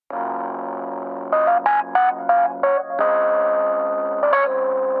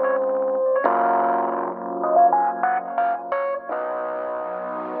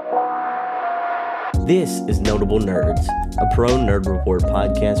This is Notable Nerds, a pro nerd report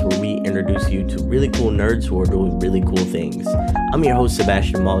podcast where we introduce you to really cool nerds who are doing really cool things. I'm your host,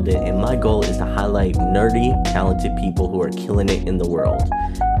 Sebastian Malden, and my goal is to highlight nerdy, talented people who are killing it in the world.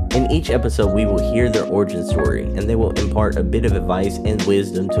 In each episode, we will hear their origin story, and they will impart a bit of advice and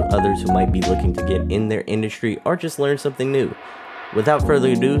wisdom to others who might be looking to get in their industry or just learn something new. Without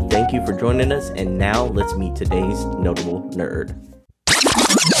further ado, thank you for joining us, and now let's meet today's Notable Nerd.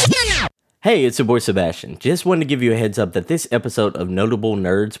 Hey, it's your boy Sebastian. Just wanted to give you a heads up that this episode of Notable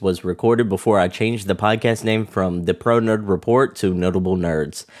Nerds was recorded before I changed the podcast name from The Pro Nerd Report to Notable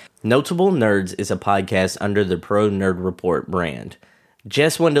Nerds. Notable Nerds is a podcast under the Pro Nerd Report brand.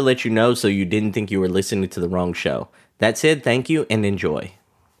 Just wanted to let you know so you didn't think you were listening to the wrong show. That said, thank you and enjoy.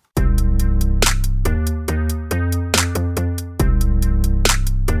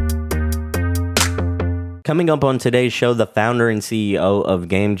 Coming up on today's show, the founder and CEO of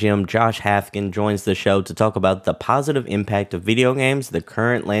Game Jam, Josh Hafkin, joins the show to talk about the positive impact of video games, the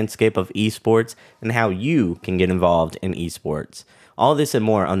current landscape of esports, and how you can get involved in esports. All this and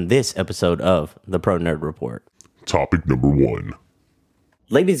more on this episode of The Pro Nerd Report. Topic number 1.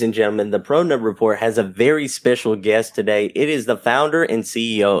 Ladies and gentlemen, the Pro Nerd Report has a very special guest today. It is the founder and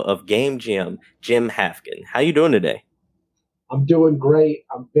CEO of Game Jam, Jim Hafkin. How you doing today? I'm doing great.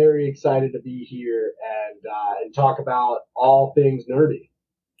 I'm very excited to be here and talk about all things nerdy.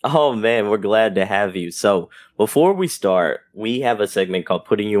 Oh man, we're glad to have you. So before we start, we have a segment called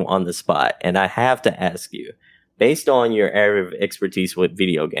Putting You on the Spot. And I have to ask you, based on your area of expertise with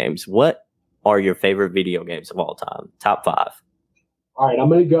video games, what are your favorite video games of all time? Top 5. All right, I'm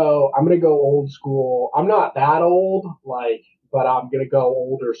gonna go old school. I'm not that old, but I'm gonna go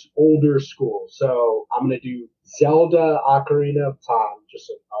older school. So I'm gonna do Zelda Ocarina of Time, just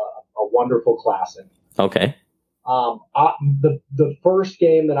a wonderful classic. Okay. The first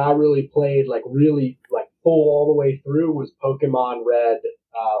game that I really played, really full all the way through, was Pokemon Red,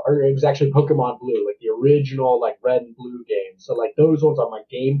 or it was actually Pokemon Blue, the original Red and Blue game. So those ones on my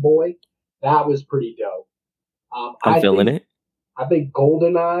Game Boy, that was pretty dope. I'm feeling it. I think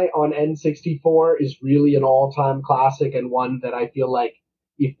GoldenEye on N64 is really an all-time classic, and one that I feel like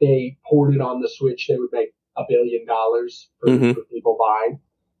if they ported on the Switch, they would make $1 billion for people buying.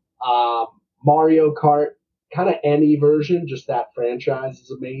 Mario Kart, kind of any version, just that franchise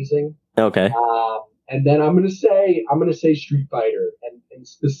is amazing. Okay. And then I'm gonna say Street Fighter, and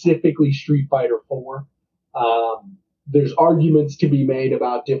specifically Street Fighter 4. There's arguments to be made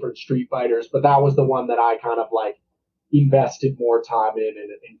about different Street Fighters, but that was the one that I kind of invested more time in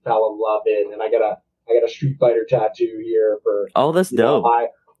and fell in love in. And I got a Street Fighter tattoo here for that's dope.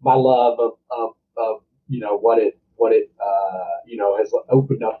 My love of what it has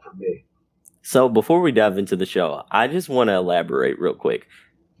opened up for me. So before we dive into the show, I just want to elaborate real quick.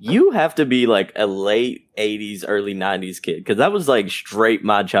 You have to be a late 80s, early 90s kid, because that was straight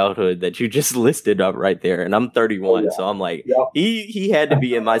my childhood that you just listed up right there. And I'm 31, so I'm he had to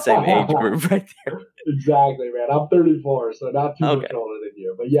be in my same age group right there. Exactly, man. I'm 34, so not too much older than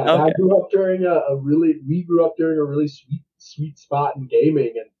you. But yeah, I grew up during we grew up during a really sweet spot in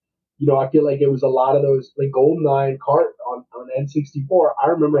gaming, and I feel like it was a lot of those GoldenEye and Kart on N64. I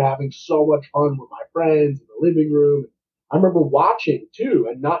remember having so much fun with my friends in the living room. I remember watching too,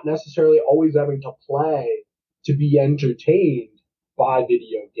 and not necessarily always having to play to be entertained by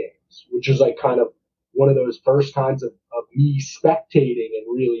video games, which is kind of one of those first kinds of me spectating and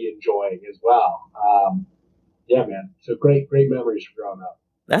really enjoying as well. Yeah, man. So great memories from growing up.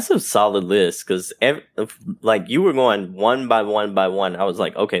 That's a solid list, because you were going one by one by one. I was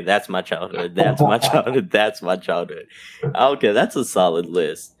like, okay, that's my childhood. That's my childhood. That's my childhood. Okay, that's a solid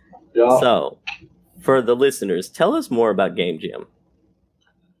list. Yeah. So, for the listeners, tell us more about Game Jam.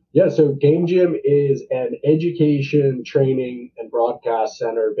 Yeah, so Game Jam is an education, training, and broadcast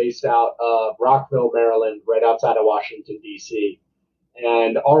center based out of Rockville, Maryland, right outside of Washington, D.C.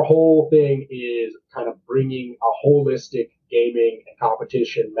 And our whole thing is kind of bringing a holistic gaming and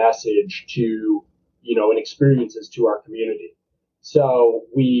competition message to, and experiences to our community. So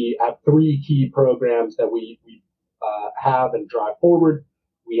we have 3 key programs that we have and drive forward.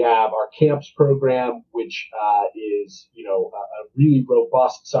 We have our camps program, which is, a really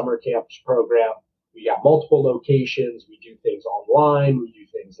robust summer camps program. We got multiple locations. We do things online. We do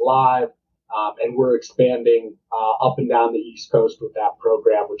things live. And we're expanding up and down the East Coast with that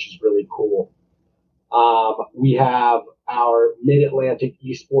program, which is really cool. We have our Mid-Atlantic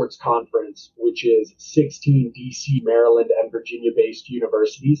Esports Conference, which is 16 DC, Maryland, and Virginia-based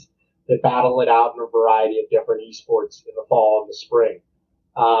universities that battle it out in a variety of different esports in the fall and the spring.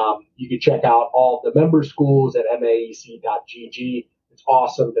 You can check out all the member schools at maec.gg. It's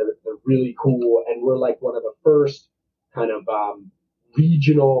awesome. They're really cool. And we're like one of the first kind of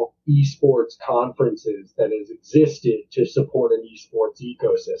regional esports conferences that has existed to support an esports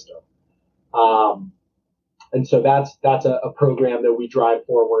ecosystem. And so that's a program that we drive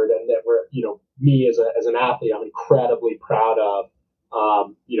forward and that we're, me as an athlete, I'm incredibly proud of,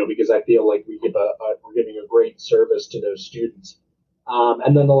 because I feel like we're giving a great service to those students.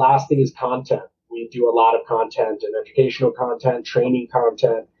 And then the last thing is content. We do a lot of content and educational content, training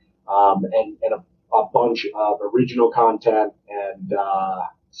content, and a bunch of original content. And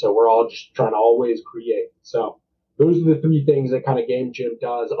so we're all just trying to always create. So those are the three things that kind of Game Gym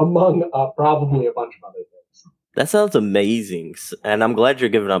does, among probably a bunch of other things. That sounds amazing, and I'm glad you're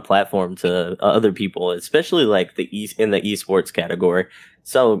giving a platform to other people, especially like in the esports category.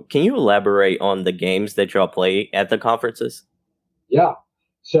 So can you elaborate on the games that y'all play at the conferences? Yeah.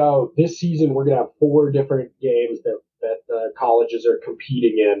 So this season, we're going to have 4 different games that the colleges are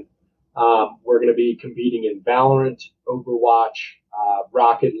competing in. We're going to be competing in Valorant, Overwatch,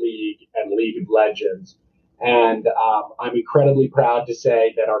 Rocket League, and League of Legends. And I'm incredibly proud to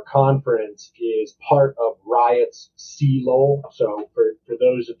say that our conference is part of Riot's CLOL. So for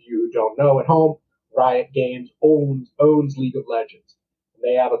those of you who don't know at home, Riot Games owns League of Legends.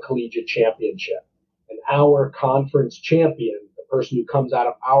 They have a collegiate championship. And our conference champion, the person who comes out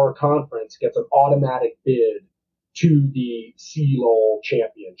of our conference, gets an automatic bid to the CLOL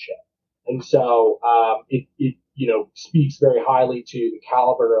championship. And so it speaks very highly to the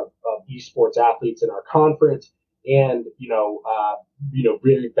caliber of esports athletes in our conference, and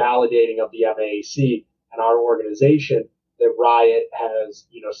really validating of the MAAC and our organization that Riot has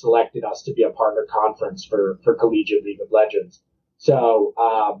selected us to be a partner conference for Collegiate League of Legends. So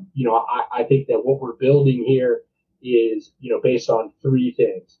I think that what we're building here is based on 3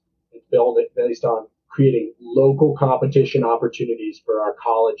 things. It's based on creating local competition opportunities for our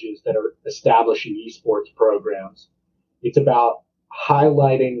colleges that are establishing esports programs. It's about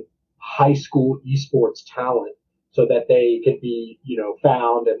highlighting high school esports talent so that they can be,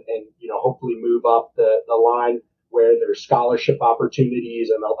 found and hopefully move up the line where there's scholarship opportunities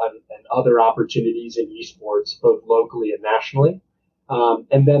and other opportunities in esports, both locally and nationally.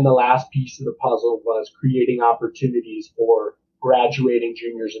 And then the last piece of the puzzle was creating opportunities for graduating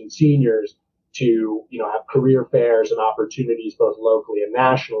juniors and seniors to have career fairs and opportunities both locally and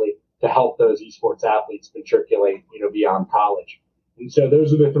nationally to help those esports athletes matriculate beyond college. And so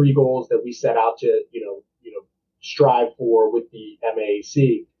those are the 3 goals that we set out to strive for with the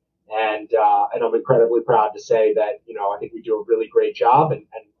MAAC. And I'm incredibly proud to say that I think we do a really great job, and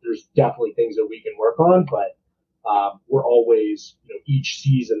there's definitely things that we can work on, but we're always each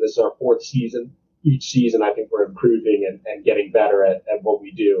season, this is our 4th season. Each season, I think we're improving and getting better at what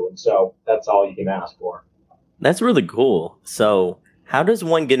we do. And so that's all you can ask for. That's really cool. So how does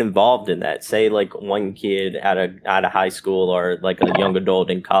one get involved in that? Say like one kid out of high school or like a young adult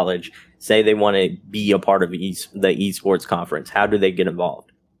in college, say they want to be a part of the esports conference. How do they get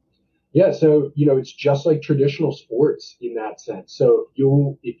involved? Yeah, so it's just like traditional sports in that sense. So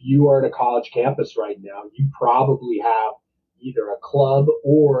if you are at a college campus right now, you probably have either a club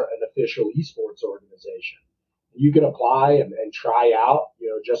or an official esports organization. You can apply and try out,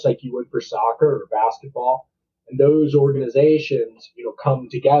 just like you would for soccer or basketball. And those organizations, come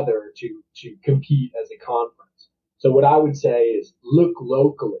together to compete as a conference. So what I would say is look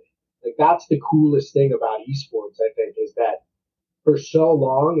locally. Like that's the coolest thing about esports, I think, is that for so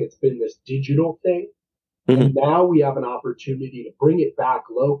long it's been this digital thing. Mm-hmm. And now we have an opportunity to bring it back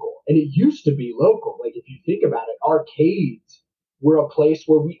local. And it used to be local. Like if you think about it, arcades were a place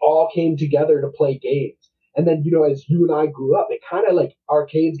where we all came together to play games. And then, as you and I grew up, it kind of like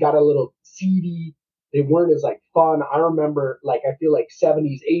arcades got a little seedy. They weren't as like fun. I remember I feel like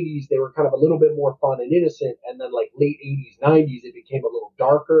 70s, 80s, they were kind of a little bit more fun and innocent. And then like late 80s, 90s, it became a little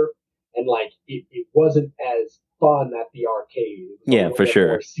darker. And it wasn't as fun at the arcade. Yeah, for sure.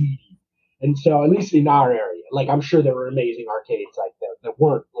 More seedy. And so, at least in our area, I'm sure there were amazing arcades that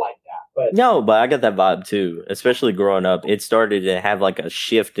weren't like that. But no, but I got that vibe too. Especially growing up, it started to have like a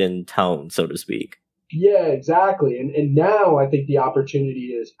shift in tone, so to speak. Yeah, exactly. And now I think the opportunity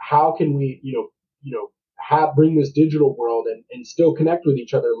is how can we, bring this digital world and still connect with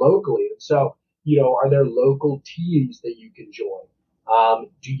each other locally. And so, are there local teams that you can join?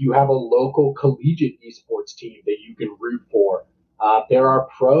 Do you have a local collegiate esports team that you can root for? There are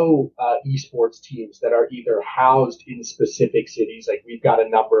pro esports teams that are either housed in specific cities. Like we've got a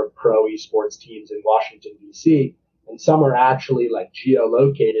number of pro esports teams in Washington, D.C., and some are actually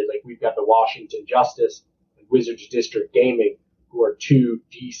geolocated. like we've got the Washington Justice and Wizards District Gaming, who are two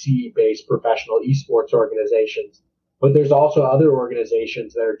DC-based professional esports organizations. But there's also other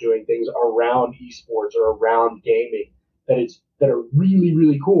organizations that are doing things around esports or around gaming that are really,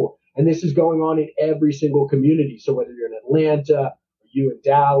 really cool. And this is going on in every single community. So whether you're in Atlanta, or you in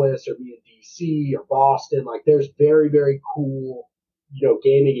Dallas, or me in DC or Boston, like there's very, very cool,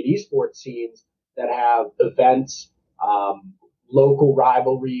 gaming and esports scenes that have events, local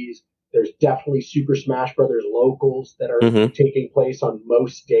rivalries. There's definitely Super Smash Brothers locals that are taking place on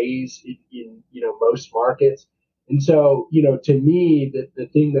most days in most markets. And so, to me, the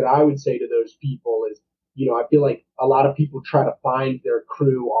thing that I would say to those people is, I feel like a lot of people try to find their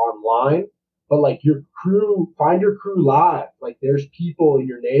crew online, but like find your crew live. Like there's people in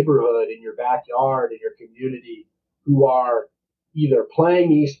your neighborhood, in your backyard, in your community who are either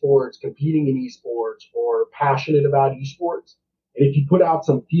playing esports, competing in esports, or passionate about esports. And if you put out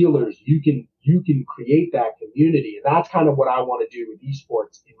some feelers, you can create that community. And that's kind of what I want to do with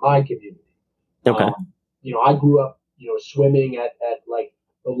esports in my community. Okay. I grew up, swimming at like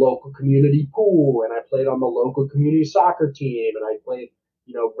the local community pool, and I played on the local community soccer team, and I played,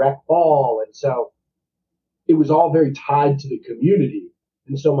 rec ball. And so it was all very tied to the community.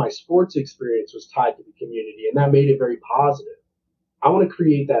 And so my sports experience was tied to the community, and that made it very positive. I want to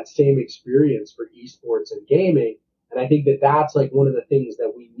create that same experience for esports and gaming. And I think that that's like one of the things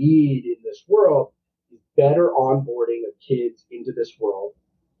that we need in this world is better onboarding of kids into this world.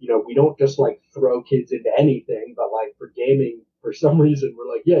 We don't just like throw kids into anything, but like for gaming, for some reason,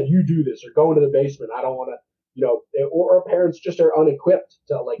 we're like, yeah, you do this or go into the basement. I don't want to, or our parents just are unequipped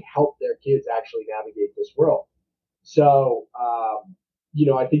to like help their kids actually navigate this world. So,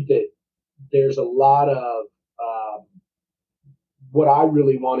 I think that there's a lot of, what I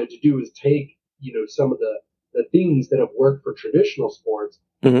really wanted to do is take, some of the things that have worked for traditional sports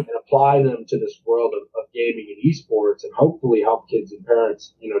and apply them to this world of gaming and esports, and hopefully help kids and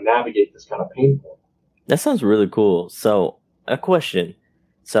parents, navigate this kind of pain point. That sounds really cool. So, a question.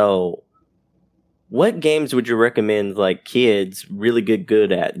 So, what games would you recommend like kids really get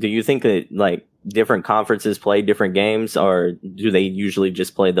good at? Do you think that like different conferences play different games, or do they usually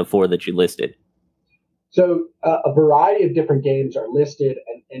just play the four that you listed? So a variety of different games are listed,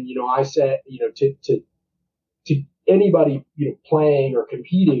 and I said, to anybody playing or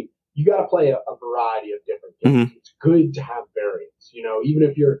competing, you got to play a variety of different games. It's good to have variance. Even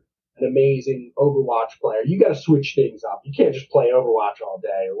if you're an amazing Overwatch player, you got to switch things up. You can't just play Overwatch all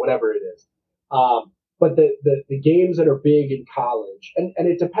day or whatever it is. But the games that are big in college, and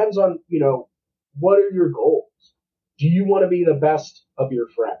it depends on what are your goals. Do you want to be the best of your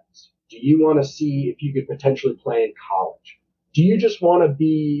friends? Do you want to see if you could potentially play in college? Do you just want to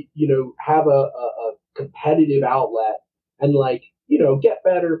be, have a competitive outlet and get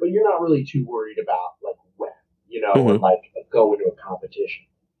better, but you're not really too worried about like when, or like go into a competition?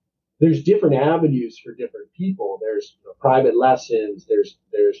 There's different avenues for different people. There's private lessons. There's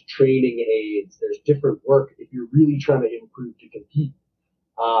training aids. There's different work if you're really trying to improve to compete.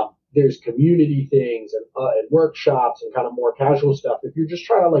 There's community things and workshops and kind of more casual stuff if you're just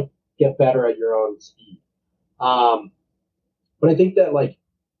trying to like get better at your own speed. But I think that like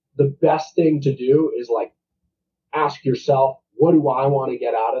the best thing to do is like ask yourself, what do I want to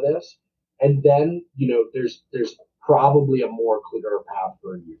get out of this? And then, there's probably a more clearer path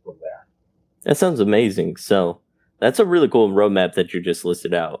for you from there. That sounds amazing. So that's a really cool roadmap that you just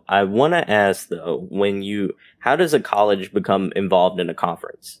listed out. I want to ask though, how does a college become involved in a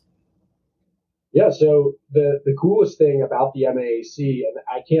conference? Yeah, so the coolest thing about the MAAC, and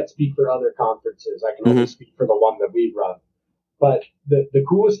I can't speak for other conferences, I can only speak for the one that we run, but the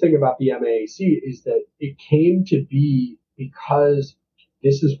coolest thing about the MAAC is that it came to be because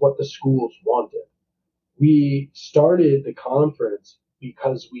this is what the schools wanted. We started the conference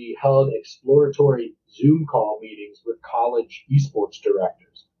because we held exploratory Zoom call meetings with college esports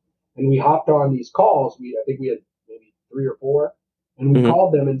directors. And we hopped on these calls. I think we had maybe 3 or 4. And we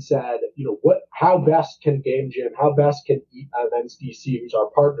called them and said, how best can Game Jam, how best can Events DC, who's our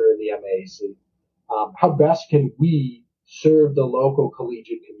partner in the MAAC, how best can we serve the local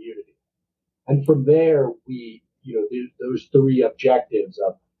collegiate community? And from there, we, those 3 objectives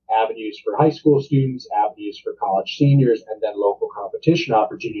of avenues for high school students, avenues for college seniors, and then local competition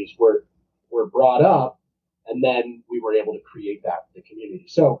opportunities were brought up. And then we were able to create that for the community.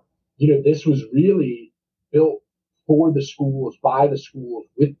 So, this was really built for the schools, by the schools,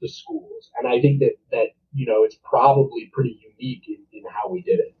 with the schools. And I think that it's probably pretty unique in how we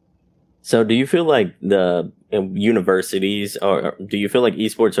did it. So do you feel like the universities, or do you feel like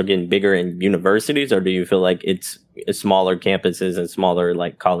esports are getting bigger in universities, or do you feel like it's smaller campuses and smaller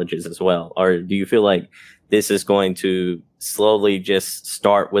like colleges as well? Or do you feel like this is going to slowly just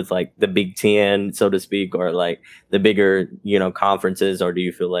start with like the Big Ten, so to speak, or like the bigger, conferences, or do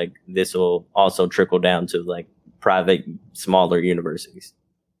you feel like this will also trickle down to like private, smaller universities?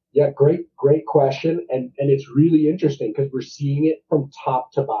 Yeah, great question. And it's really interesting because we're seeing it from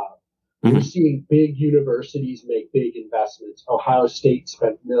top to bottom. We're Hmm. seeing big universities make big investments. Ohio State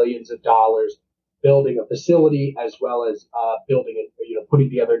spent millions of dollars building a facility as well as building it, putting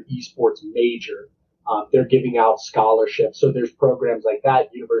together an esports major. They're giving out scholarships. So there's programs like that.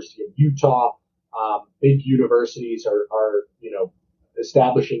 University of Utah, big universities are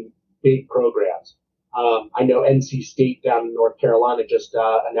establishing big programs. I know NC State down in North Carolina just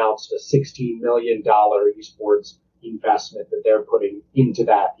announced a $16 million esports investment that they're putting into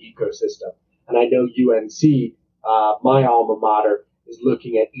that ecosystem. And I know UNC, my alma mater, is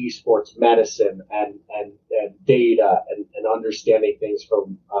looking at esports medicine and data and understanding things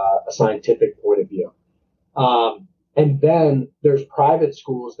from a scientific point of view. And then there's private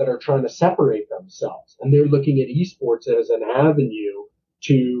schools that are trying to separate themselves, and they're looking at esports as an avenue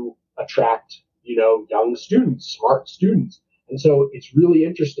to attract, young students, smart students. And so it's really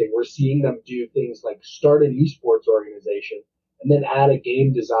interesting. We're seeing them do things like start an esports organization and then add a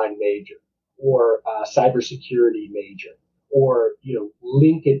game design major or a cybersecurity major, or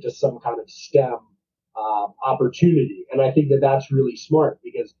link it to some kind of STEM opportunity. And I think that that's really smart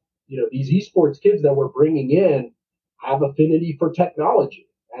because these esports kids that we're bringing in have affinity for technology,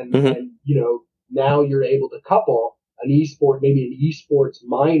 and now you're able to couple maybe an esports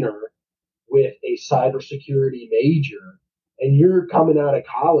minor with a cybersecurity major, and you're coming out of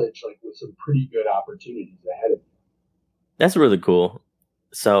college like with some pretty good opportunities ahead of you. That's really cool.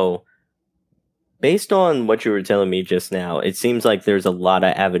 So, based on what you were telling me just now, it seems like there's a lot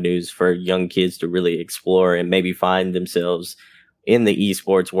of avenues for young kids to really explore and maybe find themselves in the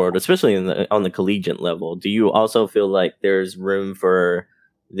esports world, especially on the collegiate level. Do you also feel like there's room for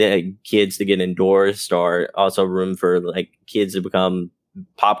the kids to get endorsed, or also room for like kids to become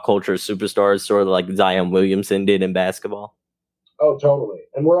pop culture superstars, sort of like Zion Williamson did in basketball? Oh, totally.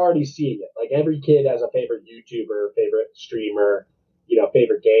 And we're already seeing it. Like every kid has a favorite YouTuber, favorite streamer,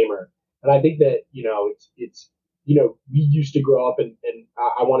 favorite gamer. And I think that, we used to grow up and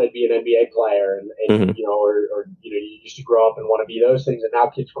I wanted to be an NBA player and Hmm. you used to grow up and want to be those things. And now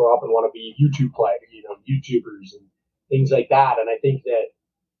kids grow up and want to be YouTube play, YouTubers and things like that. And I think that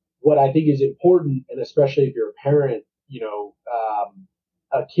what I think is important, and especially if you're a parent,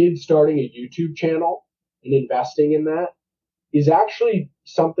 a kid starting a YouTube channel and investing in that is actually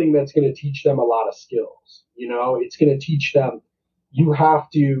something that's going to teach them a lot of skills. It's going to teach them you have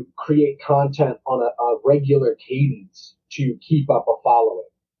to create content on a regular cadence to keep up a following.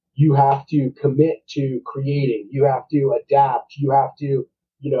 You have to commit to creating. You have to adapt. You have to,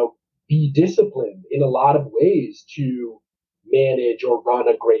 be disciplined in a lot of ways to manage or run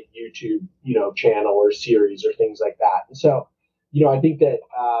a great YouTube, channel or series or things like that. And so, I think that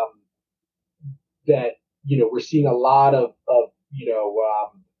we're seeing a lot of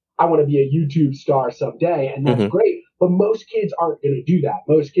I want to be a YouTube star someday, and that's Hmm. great. But most kids aren't going to do that.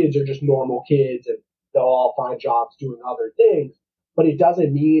 Most kids are just normal kids, and they'll all find jobs doing other things. But it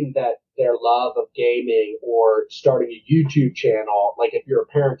doesn't mean that their love of gaming or starting a YouTube channel, like if you're a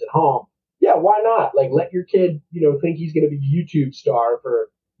parent at home, yeah, why not? Like let your kid, think he's going to be a YouTube star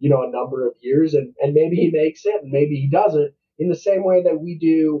for a number of years, and maybe he makes it, and maybe he doesn't. In the same way that we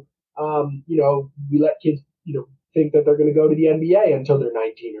do we let kids, think that they're going to go to the NBA until they're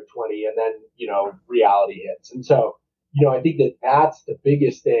 19 or 20, and then, reality hits. And so, I think that that's the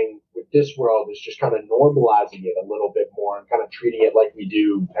biggest thing with this world is just kind of normalizing it a little bit more and kind of treating it like we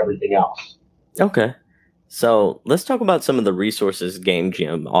do everything else. Okay. So let's talk about some of the resources Game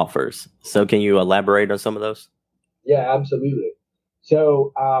Jam offers. So can you elaborate on some of those? Yeah, absolutely.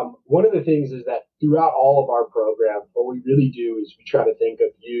 So one of the things is that throughout all of our programs, what we really do is we try to think of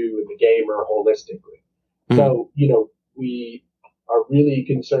you and the gamer holistically. Mm-hmm. So, we are really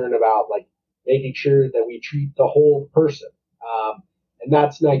concerned about like making sure that we treat the whole person. And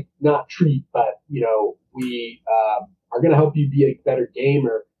that's not treat, but, we are going to help you be a better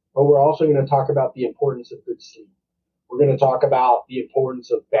gamer, but we're also going to talk about the importance of good sleep. We're going to talk about the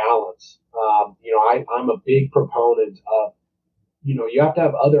importance of balance. I'm a big proponent of, you have to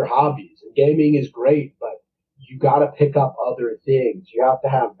have other hobbies. And gaming is great, but you got to pick up other things. You have to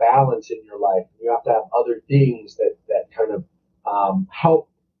have balance in your life. You have to have other things that kind of help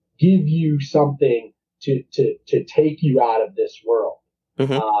give you something to take you out of this world.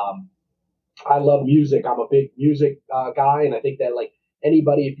 Mm-hmm. Um, I love music. I'm a big music guy, and I think that like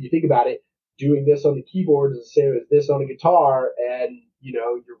anybody, if you think about it, doing this on the keyboard is the same as this on a guitar, and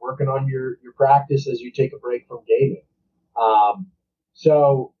you're working on your practice as you take a break from gaming. Um,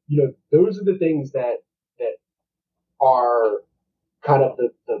 so those are the things that are kind of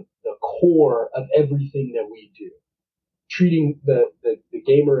the core of everything that we do. Treating the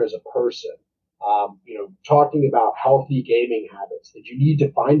gamer as a person, talking about healthy gaming habits, that you need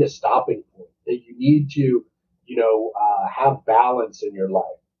to find a stopping point, that you need to, have balance in your life.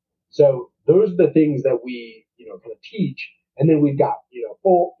 So those are the things that we, kind of teach. And then we've got,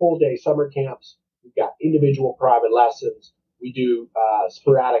 full day summer camps. We've got individual private lessons. We do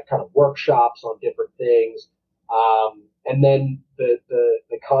sporadic kind of workshops on different things. And then the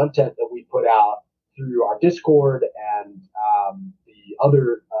content that we put out through our Discord and the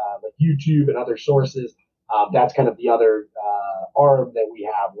other like YouTube and other sources. That's kind of the other arm that we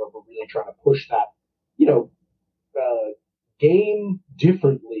have where we're really trying to push that, game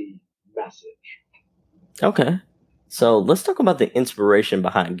differently message. Okay. So let's talk about the inspiration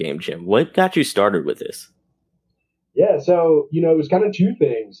behind Game Jam. What got you started with this? Yeah, so it was kind of two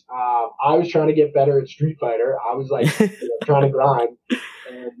things. I was trying to get better at Street Fighter. I was like trying to grind,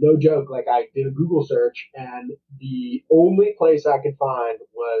 and no joke, like I did a Google search, and the only place I could find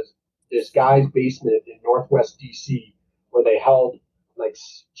was this guy's basement in Northwest DC, where they held like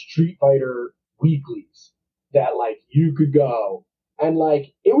Street Fighter weeklies that like you could go, and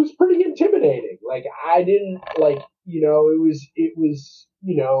like it was pretty intimidating. Like I didn't like it was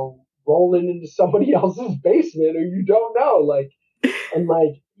rolling into somebody else's basement, or you don't know, like, and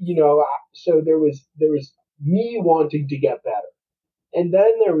like so there was me wanting to get better, and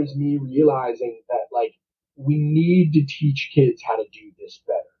then there was me realizing that like we need to teach kids how to do this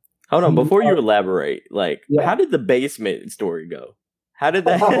better. Hold on, before you elaborate, like, Yeah. how did the basement story go? How did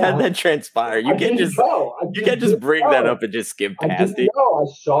that transpire? You can't just bring that up and just skip I past didn't it. know. I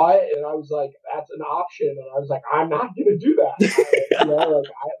saw it and I was like, "That's an option," and I was like, "I'm not gonna do that."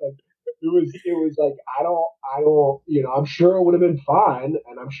 It was like I don't I'm sure it would have been fine,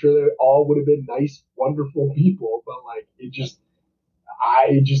 and I'm sure they all would have been nice, wonderful people, but like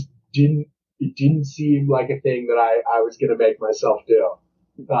I just didn't it didn't seem like a thing that I was gonna make myself do.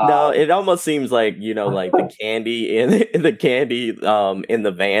 No, it almost seems like like the candy in in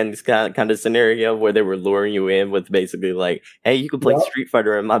the vans kind of scenario where they were luring you in with basically like, hey, you can play Street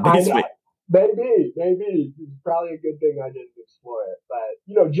Fighter in my basement. Maybe it's probably a good thing I didn't explore it,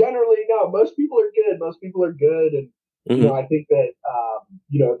 but generally no. Most people are good. Most people are good, and I think that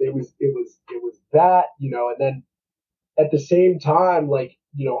it was that and then at the same time, like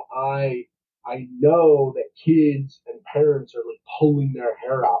I know that kids and parents are like pulling their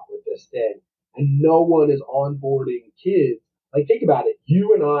hair out with this thing, and no one is onboarding kids. Like think about it,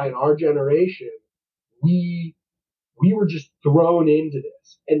 you and I in our generation, we were just thrown into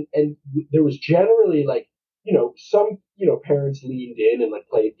this, and there was generally like some parents leaned in and like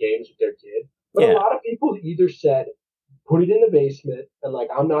played games with their kid, but a lot of people either said put it in the basement and like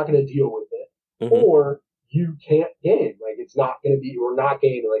I'm not going to deal with it, or you can't game. Like it's not going to be, we're not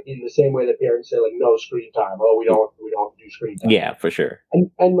gaming. Like in the same way that parents say, like no screen time. Oh, we don't do screen time. Yeah, for sure.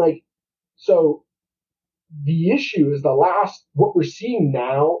 And like so, the issue is what we're seeing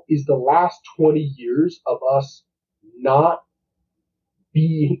now is the last 20 years of us not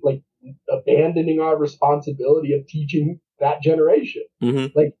being like abandoning our responsibility of teaching that generation.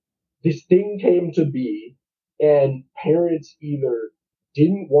 Like this thing came to be, and parents either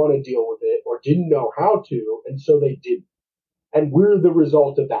didn't want to deal with it or didn't know how to, and so they didn't. And we're the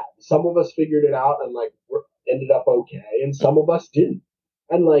result of that. Some of us figured it out and like ended up okay, and some of us didn't.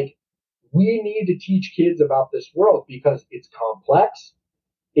 And like we need to teach kids about this world because it's complex,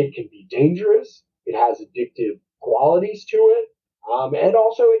 it can be dangerous, it has addictive qualities to it, and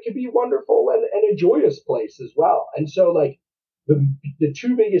also it can be wonderful and a joyous place as well. And so like the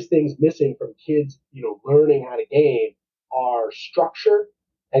two biggest things missing from kids, learning how to game are structure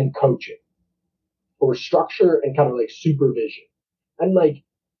and coaching, or structure and kind of like supervision. And like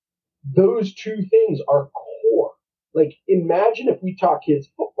those two things are core. Like imagine if we taught kids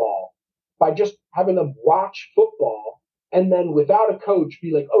football by just having them watch football and then without a coach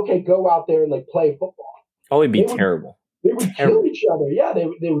be like, okay, go out there and like play football. Oh, it'd be terrible. They would kill each other. Yeah,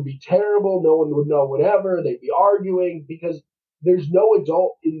 they would be terrible. No one would know whatever. They'd be arguing because there's no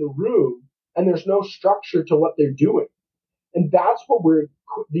adult in the room and there's no structure to what they're doing. And that's what we're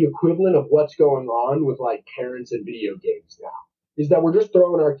the equivalent of what's going on with like parents and video games now, is that we're just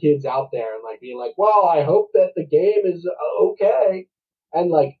throwing our kids out there and like being like, well, I hope that the game is okay.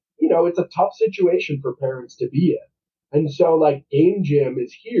 And like, it's a tough situation for parents to be in. And so like Game Jam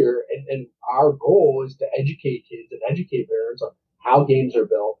is here, and our goal is to educate kids and educate parents on how games are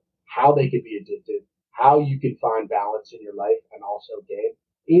built, how they can be addicted, how you can find balance in your life and also game,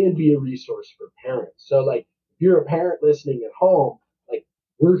 and be a resource for parents. So like if you're a parent listening at home, like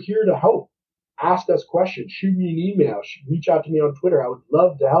we're here to help. Ask us questions, shoot me an email, reach out to me on Twitter. I would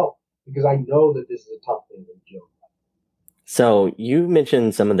love to help because I know that this is a tough thing to deal with. So you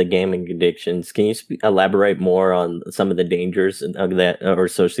mentioned some of the gaming addictions. Can you elaborate more on some of the dangers that are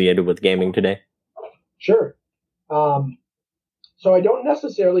associated with gaming today? Sure. So I don't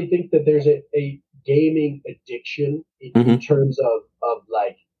necessarily think that there's a gaming addiction in terms of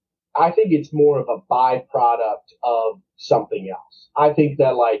like, I think it's more of a byproduct of something else. I think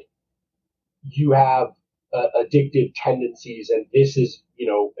that like you have addictive tendencies and this is,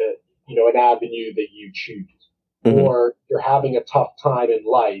 an avenue that you choose, or you're having a tough time in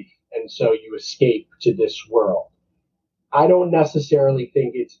life. And so you escape to this world. I don't necessarily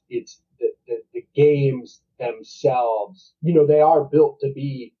think it's the games themselves. They are built to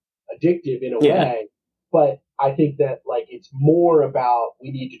be addictive in a way, but I think that like it's more about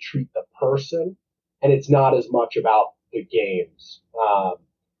we need to treat the person, and it's not as much about the games.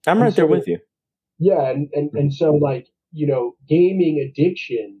 I'm right there with you. Yeah, and so like gaming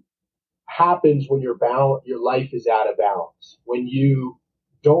addiction happens when your life is out of balance, when you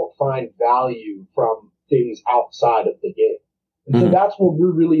don't find value from things outside of the game. And so that's what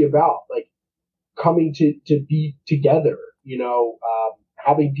we're really about, like coming to be together,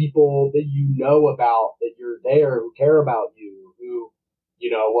 having people that about, that you're there, who care about you, who,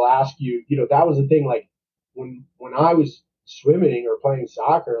 will ask you, that was the thing, like when I was swimming or playing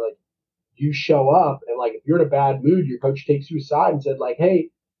soccer, like you show up and like if you're in a bad mood, your coach takes you aside and said like, hey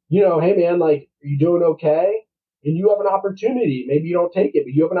man, like, are you doing okay? And you have an opportunity. Maybe you don't take it,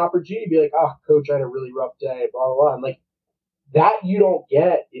 but you have an opportunity to be like, oh, coach, I had a really rough day, blah, blah, blah. And like that you don't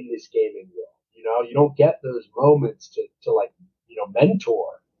get in this gaming world. You don't get those moments to like,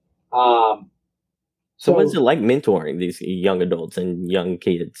 mentor. So what is it like mentoring these young adults and young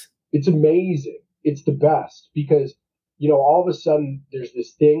kids? It's amazing. It's the best because, all of a sudden there's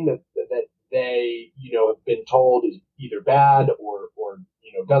this thing that they, have been told is either bad or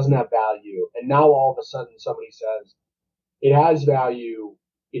doesn't have value. And now all of a sudden somebody says it has value.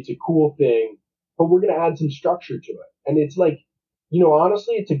 It's a cool thing, but we're going to add some structure to it. And it's like,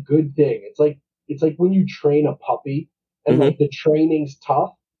 honestly, it's a good thing. It's like when you train a puppy and like the training's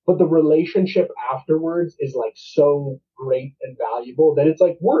tough, but the relationship afterwards is like so great and valuable that it's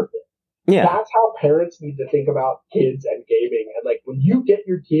like worth it. Yeah. That's how parents need to think about kids and gaming. And like when you get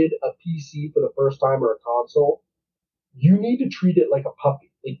your kid a PC for the first time or a console, you need to treat it like a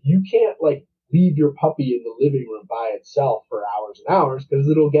puppy. Like you can't like leave your puppy in the living room by itself for hours and hours because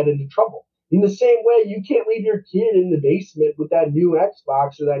it'll get into trouble. In the same way, you can't leave your kid in the basement with that new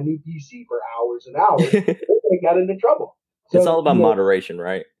Xbox or that new PC for hours and hours. They're going to get into trouble. So, it's all about moderation,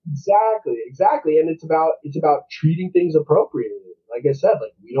 right? Exactly. And it's about treating things appropriately. Like I said,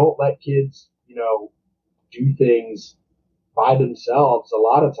 like we don't let kids, do things by themselves a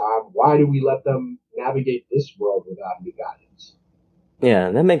lot of time. Why do we let them navigate this world without any guidance?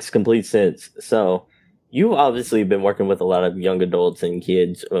 Yeah, that makes complete sense. So you obviously been working with a lot of young adults and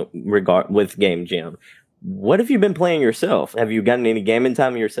kids with Game Jam. What have you been playing yourself? Have you gotten any gaming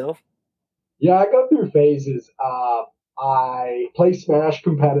time yourself? Yeah, I go through phases. I play Smash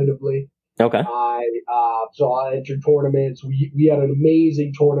competitively. Okay. So I entered tournaments. We had an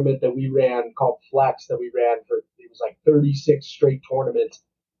amazing tournament that we ran called Flex that we ran for, it was like 36 straight tournaments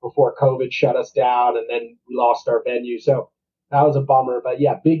before COVID shut us down, and then we lost our venue. So that was a bummer. But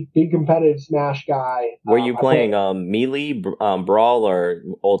yeah, big competitive Smash guy. Were you playing Melee, Brawl, or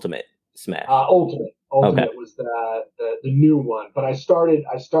Ultimate Smash? Ultimate. Ultimate was the new one. But I started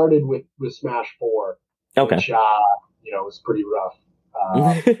with Smash 4, which was pretty rough.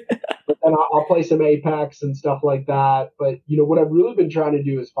 But then I'll play some Apex and stuff like that. But what I've really been trying to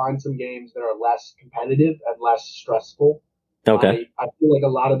do is find some games that are less competitive and less stressful. Okay. I feel like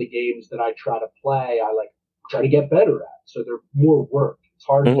a lot of the games that I try to play, I like try to get better at. So they're more work. It's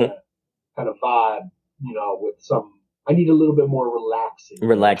hard to kind of vibe, with some. I need a little bit more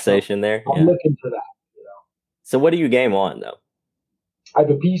relaxation there. I'm looking for that. So what do you game on though? I have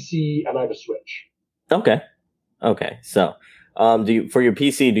a PC and I have a Switch. Okay. So, for your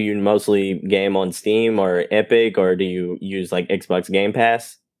PC, do you mostly game on Steam or Epic, or do you use like Xbox Game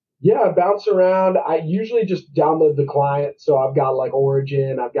Pass? Yeah, I bounce around. I usually just download the client. So I've got like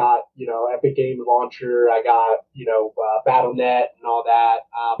Origin, I've got, Epic Game Launcher, I got, Battle.net and all that.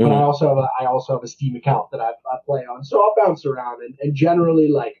 But I also have a Steam account that I play on. So I'll bounce around and generally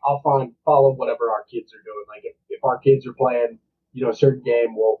like I'll follow whatever our kids are doing. Like if our kids are playing, a certain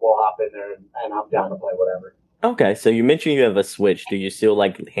game, we'll hop in there and I'm down to play whatever. Okay, so you mentioned you have a Switch. Do you still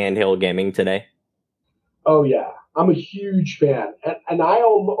like handheld gaming today? Oh yeah, I'm a huge fan, and I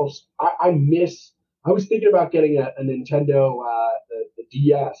miss. I was thinking about getting a Nintendo the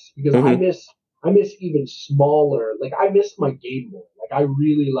DS because Hmm. I miss even smaller. Like I miss my Game Boy. Like I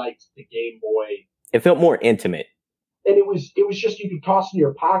really liked the Game Boy, It felt more intimate. and it was just you could toss in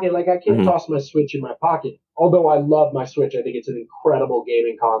your pocket. Like I can't Hmm. toss my Switch in my pocket. Although I love my Switch, I think it's an incredible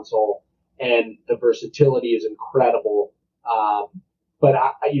gaming console, and the versatility is incredible. Um, but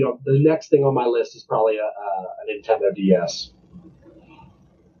the next thing on my list is probably a Nintendo DS.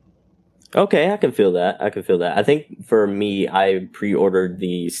 Okay, I can feel that. I can feel that. I think for me, I pre-ordered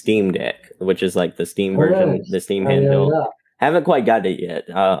the Steam Deck, which is like the Steam Oh, version, the nice. Steam Oh, yeah, handheld. yeah. Haven't quite got it yet.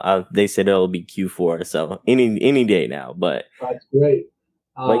 They said it'll be Q4, so any day now. That's great.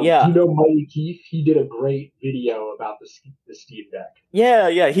 But Do yeah, you know Mighty Keith? He did a great video about the Steam Deck.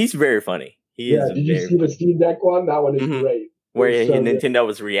 yeah. He's very funny. He Yeah, is did you very see the funny. Steam Deck one? That one is Hmm. great. It Where was so good. Nintendo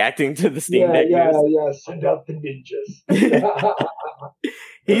was reacting to the Steam Yeah, Deck yeah, news. yeah. Send out the ninjas.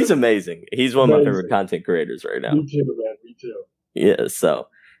 He's amazing. He's one of my favorite Amazing. content creators right now. Me too, man. Me too. Yeah. So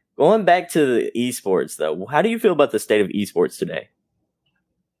going back to the esports, though, how do you feel about the state of esports today?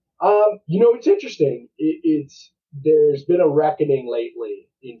 It's interesting. It's there's been a reckoning lately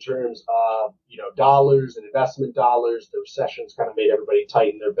in terms of dollars and investment dollars. The recession's kind of made everybody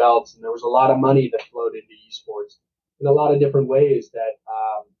tighten their belts, and there was a lot of money that flowed into esports in a lot of different ways that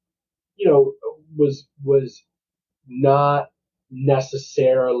you know was not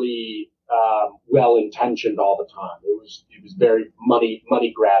necessarily well intentioned all the time. It was very money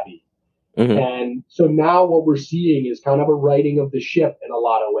grabby. Hmm. And so now what we're seeing is kind of a righting of the ship in a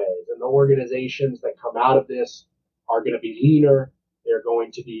lot of ways. And the organizations that come out of this are going to be leaner. They're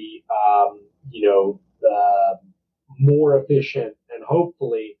going to be, more efficient. And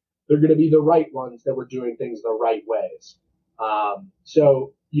hopefully they're going to be the right ones that were doing things the right ways.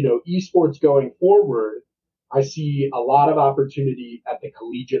 Esports going forward, I see a lot of opportunity at the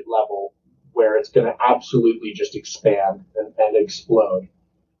collegiate level where it's going to absolutely just expand and explode.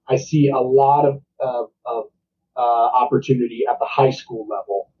 I see a lot of opportunity at the high school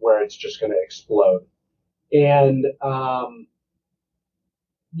level where it's just going to explode. And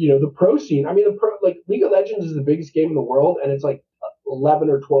the pro scene. I mean, like League of Legends is the biggest game in the world, and it's like 11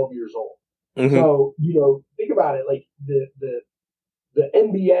 or 12 years old. Hmm. So think about it. Like the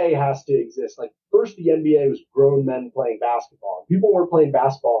NBA has to exist. Like first, the NBA was grown men playing basketball. People weren't playing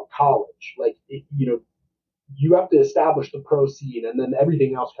basketball in college. You have to establish the pro scene, and then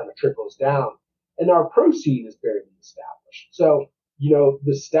everything else kind of trickles down. And our pro scene is barely established. So,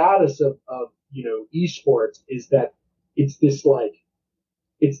 the status of esports is that it's this like,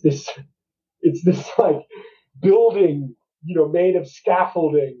 it's this, it's this like building, made of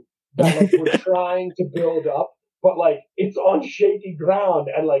scaffolding that like we're trying to build up, but like it's on shaky ground,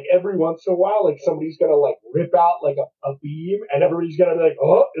 and like every once in a while, like somebody's gonna like rip out like a beam, and everybody's gonna be like,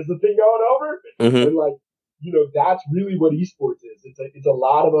 "Oh, is the thing going over?" Hmm. And like, that's really what esports is. It's a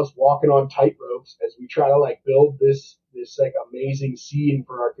lot of us walking on tight ropes as we try to like build this like amazing scene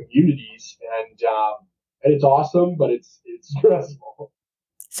for our communities, and it's awesome, but it's stressful.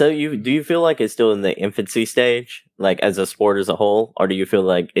 So do you feel like it's still in the infancy stage, like as a sport as a whole, or do you feel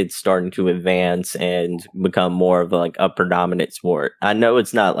like it's starting to advance and become more of like a predominant sport? I know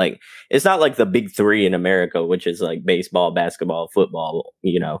it's not like the big three in America, which is like baseball, basketball, football,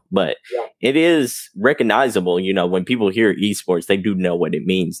 but Yeah. it is recognizable. When people hear esports, they do know what it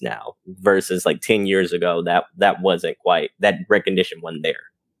means now versus like 10 years ago that wasn't quite that recognition wasn't there.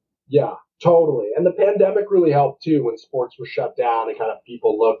 Yeah, totally. And the pandemic really helped too when sports were shut down and kind of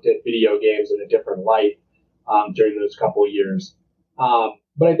people looked at video games in a different light during those couple of years.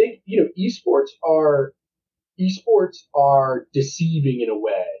 But I think esports are deceiving in a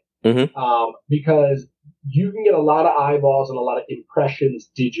way Hmm. because you can get a lot of eyeballs and a lot of impressions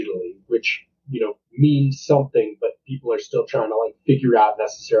digitally, which means something, but people are still trying to like figure out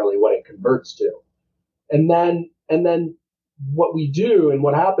necessarily what it converts to. And then what we do and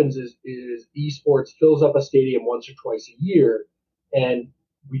what happens is esports fills up a stadium once or twice a year, and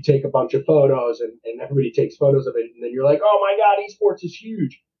we take a bunch of photos, and everybody takes photos of it, and then you're like, oh my god, esports is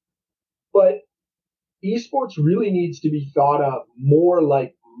huge. But esports really needs to be thought of more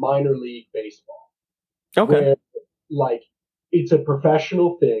like minor league baseball, Okay. where like it's a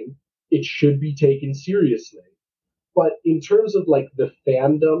professional thing. It should be taken seriously. But in terms of like the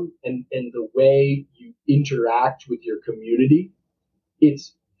fandom and the way you interact with your community,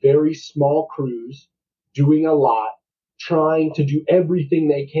 it's very small crews doing a lot, trying to do everything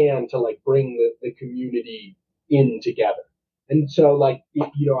they can to like bring the community in together. And so, like,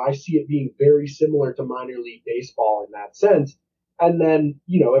 I see it being very similar to minor league baseball in that sense. And then,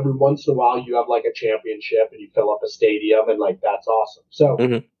 every once in a while you have like a championship and you fill up a stadium and like that's awesome. So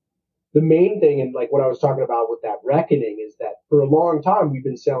Mm-hmm. the main thing, and like what I was talking about with that reckoning, is that for a long time we've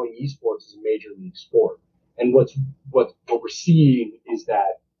been selling esports as a major league sport. And what we're seeing is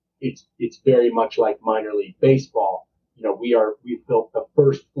that it's very much like minor league baseball. We've built the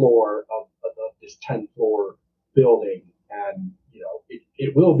first floor of this 10-floor building, and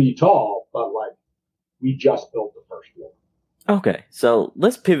it will be tall, but like we just built the first floor. Okay, so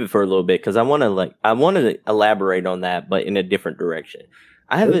let's pivot for a little bit because I want to elaborate on that, but in a different direction.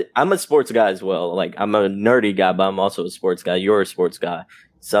 I'm a sports guy as well. Like, I'm a nerdy guy, but I'm also a sports guy. You're a sports guy,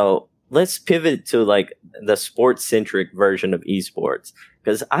 so let's pivot to like the sports centric version of esports,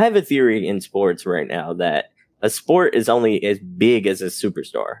 because I have a theory in sports right now that a sport is only as big as a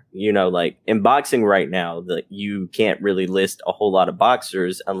superstar. Like in boxing right now, you can't really list a whole lot of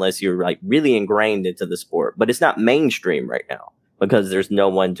boxers unless you're like really ingrained into the sport. But it's not mainstream right now because there's no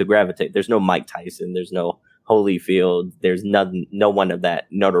one to gravitate. There's no Mike Tyson. There's no Holyfield. There's no one of that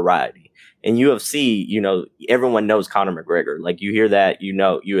notoriety. In UFC, everyone knows Conor McGregor. Like you hear that,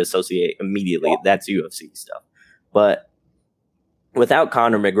 you associate immediately. That's UFC stuff. But without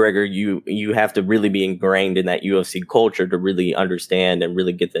Conor McGregor, you have to really be ingrained in that UFC culture to really understand and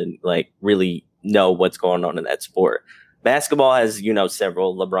really get to really know what's going on in that sport. Basketball has,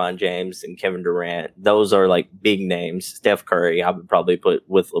 several LeBron James and Kevin Durant. Those are like big names. Steph Curry, I would probably put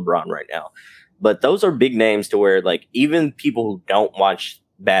with LeBron right now. But those are big names to where like even people who don't watch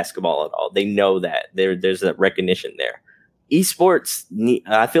basketball at all, they know that there's that recognition there.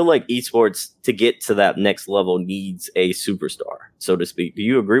 I feel like esports to get to that next level needs a superstar, so to speak. Do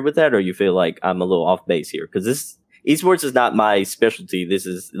you agree with that, or you feel like I'm a little off base here? Because esports is not my specialty. This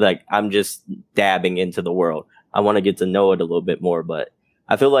is like I'm just dabbing into the world. I want to get to know it a little bit more, but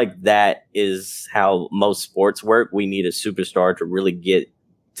I feel like that is how most sports work. We need a superstar to really get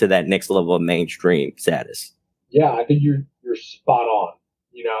to that next level of mainstream status. Yeah, I think you're spot on.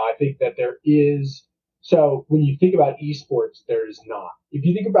 I think that there is. So when you think about esports, there is not. If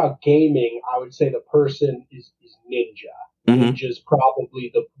you think about gaming, I would say the person is Ninja. Mm-hmm. Ninja's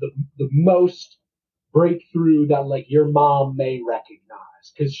probably the most breakthrough that like your mom may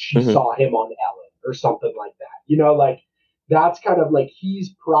recognize because she Mm-hmm. saw him on Ellen or something like that. Like that's kind of like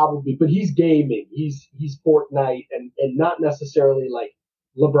he's probably, but he's gaming. He's Fortnite and not necessarily like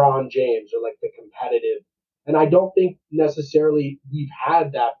LeBron James or like the competitive. And I don't think necessarily we've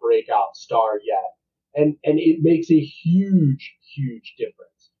had that breakout star yet. And it makes a huge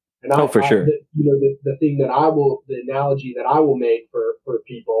difference. And for sure. The thing that the analogy that I will make for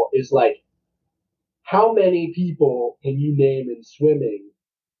people is like, how many people can you name in swimming?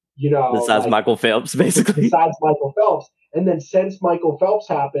 Besides like, Michael Phelps, basically. Besides Michael Phelps, and then since Michael Phelps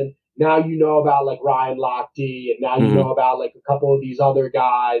happened, now you know about like Ryan Lochte, and now you know about like a couple of these other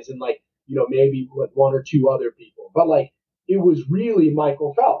guys, and like maybe like one or two other people. But like it was really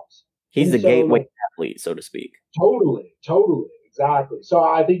Michael Phelps. He's the gateway athlete, so to speak. Totally, exactly. So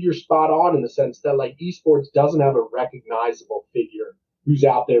I think you're spot on in the sense that like esports doesn't have a recognizable figure who's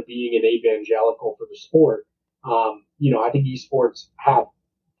out there being an evangelical for the sport. I think esports have,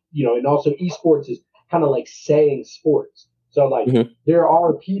 and also esports is kind of like saying sports. So like there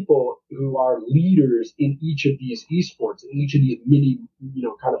are people who are leaders in each of these esports, in each of these mini,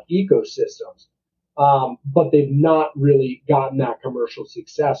 kind of ecosystems. But they've not really gotten that commercial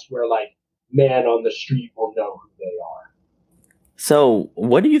success where like man on the street will know who they are. So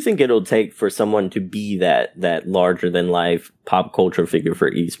what do you think it'll take for someone to be that larger than life pop culture figure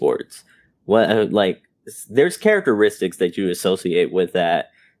for esports? What there's characteristics that you associate with that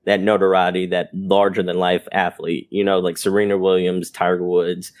notoriety, that larger than life athlete, like Serena Williams, Tiger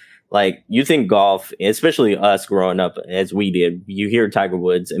Woods. Like you think golf, especially us growing up as we did, you hear Tiger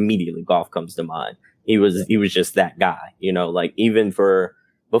Woods, immediately golf comes to mind. He was just that guy, like even before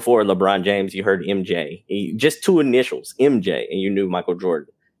LeBron James, you heard MJ, just two initials, MJ, and you knew Michael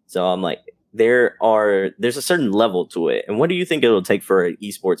Jordan. So I'm like, there's a certain level to it. And what do you think it'll take for an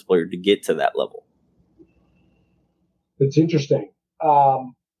esports player to get to that level? It's interesting.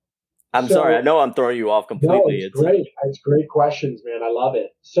 I'm sorry, I know I'm throwing you off completely. No, it's great. It's great questions, man. I love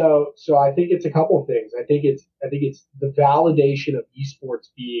it. So I think it's a couple of things. I think it's the validation of esports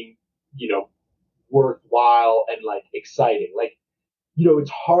being, worthwhile and like exciting. Like,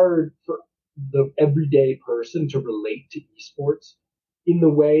 it's hard for the everyday person to relate to esports in the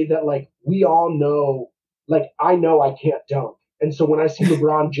way that like we all know, like I know I can't dunk. And so when I see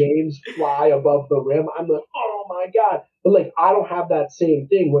LeBron James fly above the rim, I'm like, oh my God. But like, I don't have that same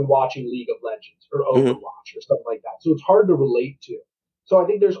thing when watching League of Legends or Mm-hmm. Overwatch or something like that. So it's hard to relate to. So I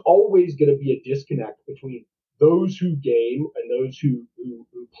think there's always going to be a disconnect between those who game and those who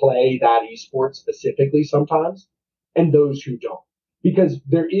play that esport specifically sometimes and those who don't. Because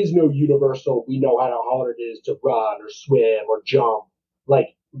there is no universal, we know how hard it is to run or swim or jump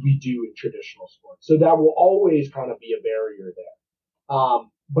like we do in traditional sports. So that will always kind of be a barrier there.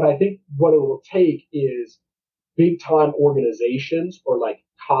 But I think what it will take is big time organizations or like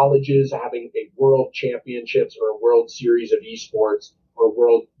colleges having a world championships or a world series of esports or a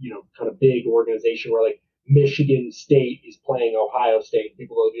world, kind of big organization where like Michigan State is playing Ohio State.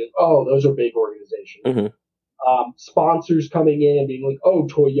 People will be like, oh, those are big organizations. Mm-hmm. Sponsors coming in being like, oh,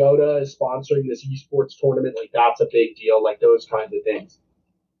 Toyota is sponsoring this esports tournament. Like that's a big deal. Like those kinds of things.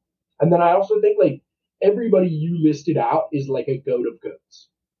 And then I also think like everybody you listed out is like a goat of goats.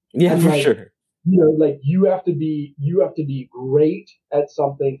 Yeah, and for like, sure. like you have to be great at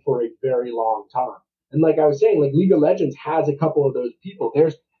something for a very long time. And like I was saying, like League of Legends has a couple of those people.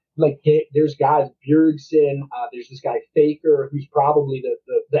 There's guys Bjergsen, there's this guy Faker who's probably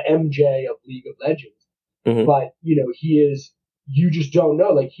the MJ of League of Legends. Mm-hmm. But he is. You just don't know.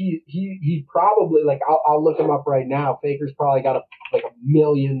 Like he probably like I'll look him up right now. Faker's probably got a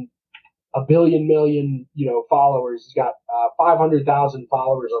billion million, followers. He's got 500,000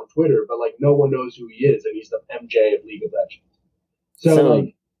 followers on Twitter, but like no one knows who he is, and he's the MJ of League of Legends. So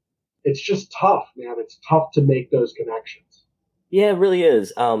like, it's just tough, man. It's tough to make those connections. Yeah, it really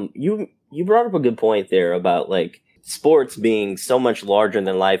is. You brought up a good point there about like sports being so much larger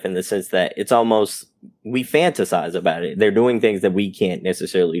than life in the sense that it's almost we fantasize about it. They're doing things that we can't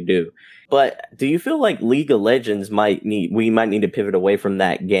necessarily do. But do you feel like League of Legends might need to pivot away from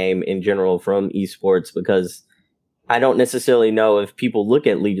that game in general from esports? Because I don't necessarily know if people look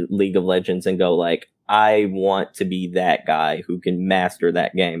at League of Legends and go like, I want to be that guy who can master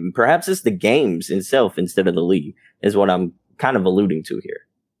that game. Perhaps it's the games itself instead of the league is what I'm kind of alluding to here.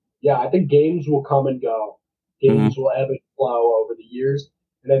 Yeah, I think games will come and go. Games will ebb and flow over the years.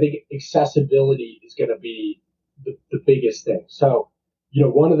 And I think accessibility is going to be the biggest thing. So,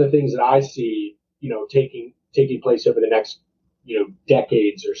 one of the things that I see, taking place over the next,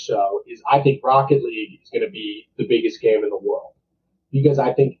 decades or so is I think Rocket League is going to be the biggest game in the world because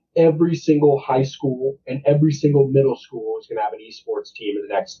I think every single high school and every single middle school is going to have an esports team in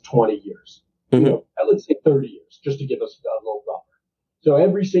the next 20 years. Mm-hmm. Let's say 30 years, just to give us a little buffer. So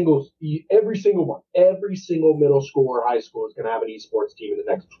every single middle school or high school is going to have an esports team in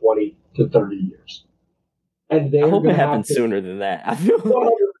the next 20 to 30 years. And I hope it happens sooner than that. I hope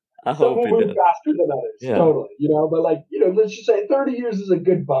it does. Faster than others, yeah. Totally. But like, let's just say 30 years is a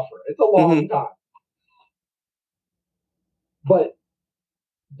good buffer. It's a long time. But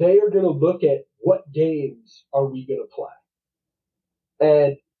they are going to look at what games are we going to play.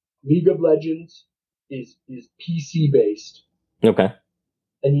 And League of Legends is PC based. Okay.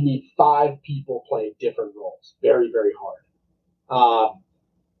 And you need 5 people playing different roles. Very, very hard.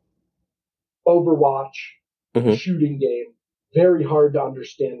 Overwatch, shooting game, very hard to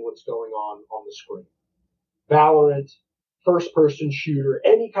understand what's going on the screen. Valorant, first-person shooter,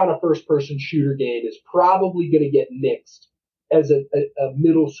 any kind of first-person shooter game is probably going to get nixed as a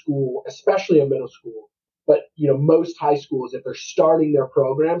middle school, especially a middle school. But, most high schools, if they're starting their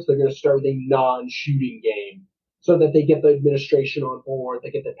programs, they're going to start with a non-shooting game. So that they get the administration on board, they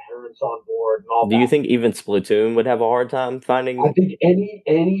get the parents on board, and all that. Do you think even Splatoon would have a hard time finding? I think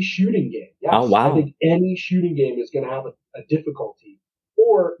any shooting game. Yes. Oh, wow. I think any shooting game is going to have a difficulty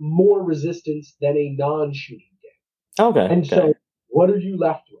or more resistance than a non-shooting game. Okay. And so, what are you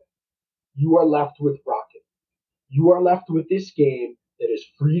left with? You are left with Rocket. You are left with this game that is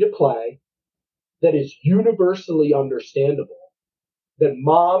free to play, that is universally understandable, that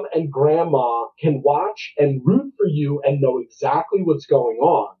mom and grandma can watch and root for you and know exactly what's going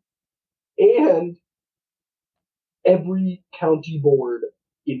on. And every county board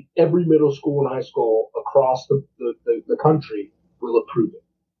in every middle school and high school across the country will approve it.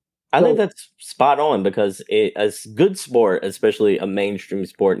 I think that's spot on because a good sport, especially a mainstream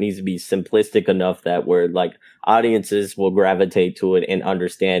sport, needs to be simplistic enough that where like audiences will gravitate to it and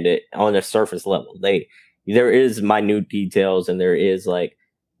understand it on a surface level. There is minute details and there is like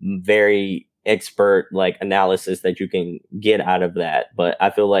very expert like analysis that you can get out of that. But I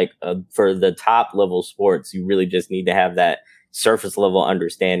feel like for the top level sports, you really just need to have that surface level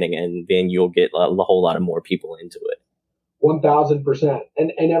understanding, and then you'll get a whole lot of more people into it. 1,000%.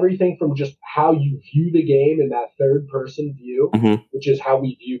 And everything from just how you view the game in that third person view, which is how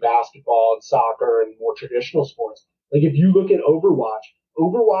we view basketball and soccer and more traditional sports. Like if you look at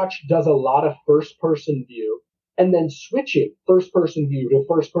Overwatch does a lot of first person view and then switching first person view to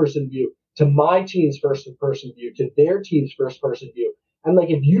first person view to my team's first person view to their team's first person view. And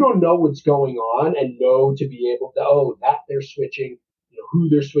like, if you don't know what's going on and know to be able to, oh, that they're switching, who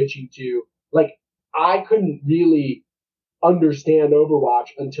they're switching to, like, I couldn't really understand Overwatch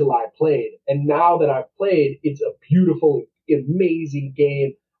until I played. And now that I've played, it's a beautiful, amazing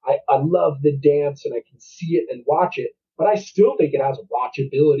game. I love the dance and I can see it and watch it, but I still think it has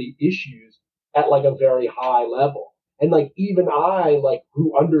watchability issues at like a very high level. And like, even I, like,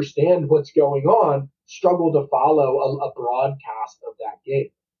 who understand what's going on, struggle to follow a broadcast of that game.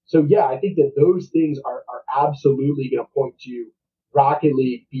 So yeah, I think that those things are absolutely going to point to Rocket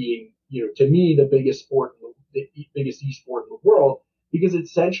League being, to me, the biggest sport, the biggest esport in the world, because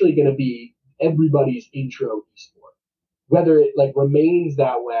it's essentially going to be everybody's intro esport. Whether it like remains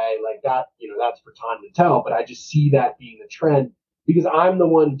that way, like that, that's for time to tell. But I just see that being the trend because I'm the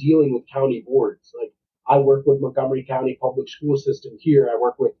one dealing with county boards. Like, I work with Montgomery County Public School System here. I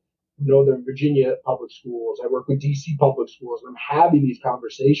work with Northern Virginia Public Schools. I work with DC Public Schools. And I'm having these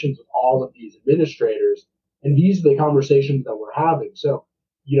conversations with all of these administrators. And these are the conversations that we're having. So,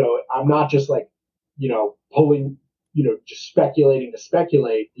 I'm not just like, pulling, just speculating to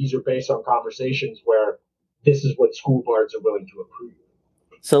speculate. These are based on conversations where this is what school boards are willing to approve.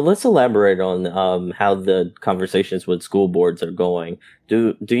 So let's elaborate on how the conversations with school boards are going.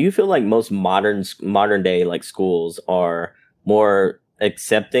 Do you feel like most modern day like schools are more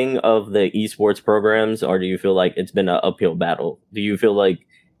accepting of the esports programs, or do you feel like it's been an uphill battle? Do you feel like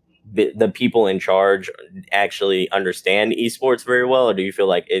the people in charge actually understand esports very well, or do you feel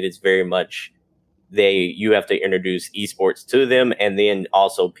like it is very much you have to introduce esports to them and then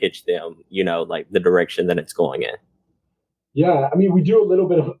also pitch them, like the direction that it's going in? Yeah, I mean, we do a little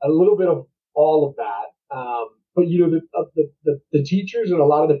bit of all of that. But the teachers and a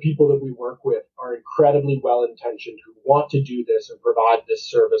lot of the people that we work with are incredibly well intentioned, who want to do this and provide this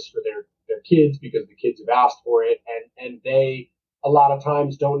service for their kids because the kids have asked for it, and they a lot of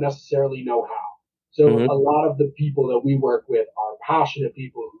times don't necessarily know how. So a lot of the people that we work with are passionate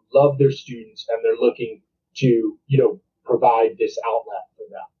people who love their students, and they're looking to provide this outlet for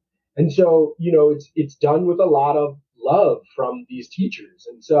them. And so it's done with a lot of love from these teachers.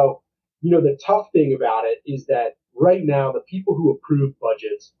 And so the tough thing about it is that right now the people who approve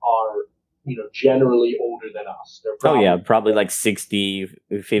budgets are generally older than us. They're probably like 60,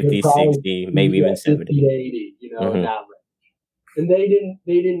 50, 60, maybe even 70, 50 to 80, in that range. And they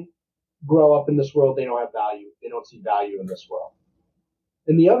didn't grow up in this world. They don't have value. They don't see value in this world.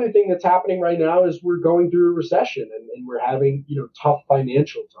 And the other thing that's happening right now is we're going through a recession and we're having tough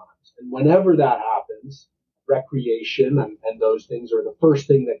financial times. And whenever that happens, recreation and those things are the first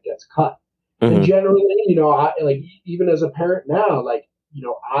thing that gets cut. And generally, I like, even as a parent now, like,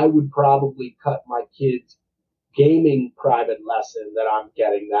 I would probably cut my kids' gaming private lesson that I'm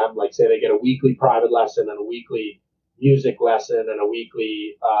getting them. Like, say they get a weekly private lesson and a weekly music lesson and a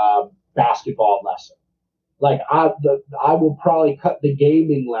weekly basketball lesson. Like, I will probably cut the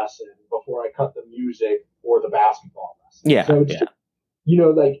gaming lesson before I cut the music or the basketball lesson. Yeah. So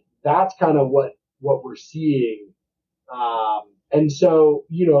it's like, that's kind of what we're seeing. And so,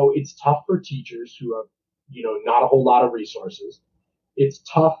 it's tough for teachers who have, not a whole lot of resources. It's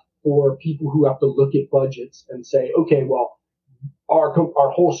tough for people who have to look at budgets and say, okay, well, our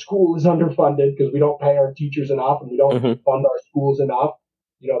whole school is underfunded because we don't pay our teachers enough and we don't fund our schools enough.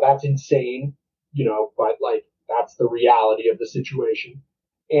 That's insane, but like, that's the reality of the situation.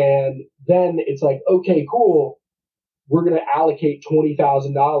 And then it's like, okay, cool. We're going to allocate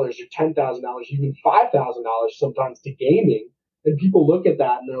 $20,000 or $10,000, even $5,000 sometimes to gaming. And people look at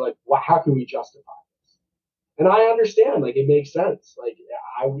that and they're like, well, how can we justify this? And I understand, like, it makes sense. Like,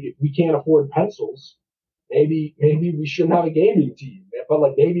 if we can't afford pencils, maybe we shouldn't have a gaming team. But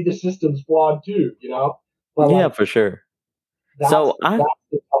like, maybe the system's flawed too, But yeah, for sure. That's the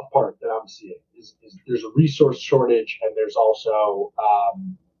tough part that I'm seeing is there's a resource shortage, and there's also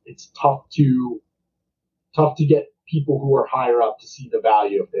it's tough to get people who are higher up to see the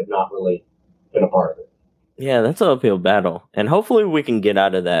value if they've not really been a part of it. Yeah, that's an uphill battle, and hopefully we can get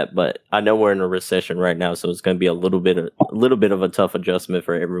out of that. But I know we're in a recession right now, so it's going to be a little bit of a tough adjustment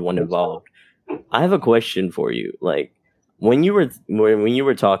for everyone involved. I have a question for you. Like, when you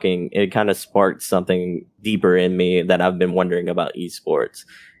were talking, it kind of sparked something deeper in me that I've been wondering about esports.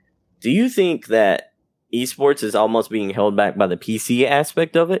 Do you think that esports is almost being held back by the PC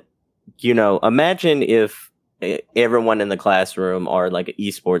aspect of it? Imagine if everyone in the classroom or like an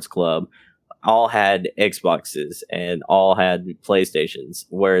esports club all had Xboxes and all had PlayStations,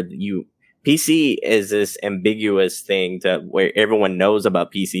 where PC is this ambiguous thing to where everyone knows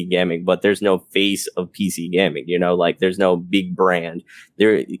about PC gaming, but there's no face of PC gaming, like there's no big brand.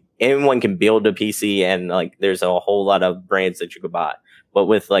 Anyone can build a PC and like there's a whole lot of brands that you could buy. But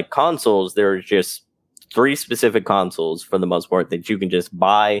with like consoles, there's just three specific consoles for the most part that you can just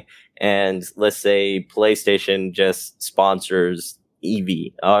buy. And let's say PlayStation just sponsors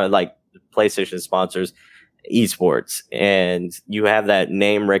EV, or like PlayStation sponsors esports, and you have that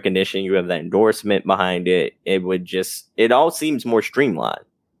name recognition, you have that endorsement behind it. It all seems more streamlined.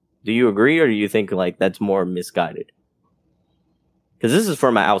 Do you agree, or do you think like that's more misguided? Because this is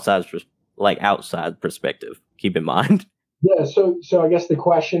from an outside perspective. Keep in mind. Yeah. So I guess the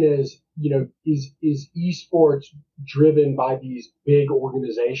question is, is esports driven by these big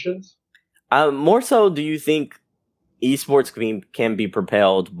organizations? More so, do you think esports can be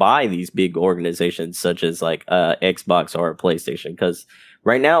propelled by these big organizations such as like Xbox or PlayStation? Because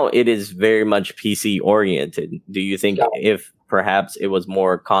right now it is very much PC oriented. Do you think if perhaps it was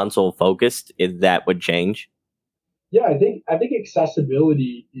more console focused, if that would change? Yeah, I think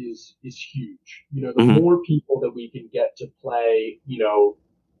accessibility is huge. The more people that we can get to play,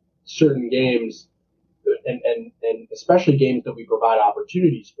 certain games, and especially games that we provide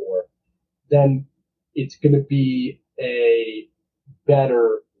opportunities for, then it's going to be a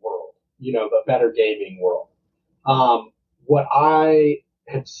better world, a better gaming world. What I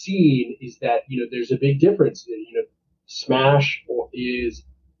have seen is that, there's a big difference. Smash is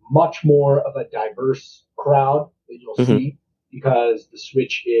much more of a diverse crowd that you'll see because the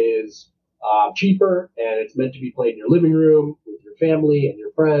Switch is cheaper and it's meant to be played in your living room with your family and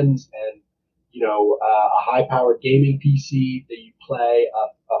your friends, and a high-powered gaming PC that you play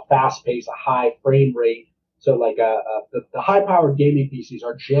a fast-paced, a high frame rate. So like the high-powered gaming PCs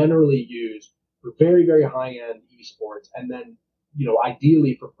are generally used for very, very high-end esports, and then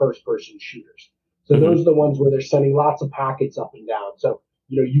ideally for first-person shooters. So those are the ones where they're sending lots of packets up and down. So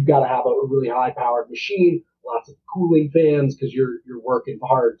you've got to have a really high-powered machine, lots of cooling fans because you're working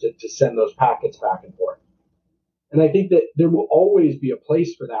hard to send those packets back and forth. And I think that there will always be a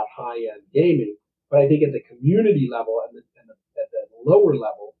place for that high-end gaming, but I think at the community level and at the lower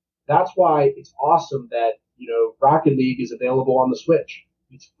level, that's why it's awesome that Rocket League is available on the Switch.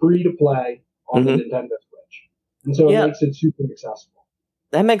 It's free to play on the Nintendo Switch, and so it makes it super accessible.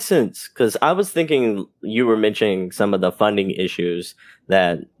 That makes sense, because I was thinking you were mentioning some of the funding issues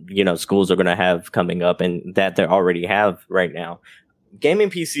that schools are going to have coming up, and that they already have right now. Gaming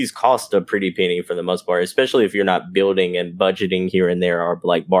PCs cost a pretty penny for the most part, especially if you're not building and budgeting here and there or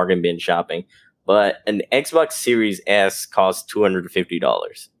like bargain bin shopping. But an Xbox Series S costs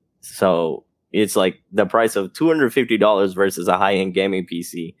 $250. So it's like the price of $250 versus a high-end gaming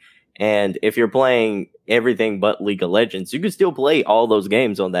PC. And if you're playing everything but League of Legends, you can still play all those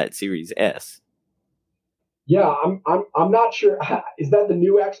games on that Series S. Yeah, I'm not sure. Is that the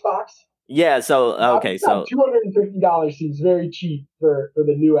new Xbox? Yeah, so okay, so $250 seems very cheap for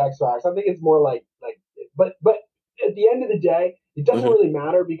the new Xbox. I think it's more like but at the end of the day, it doesn't really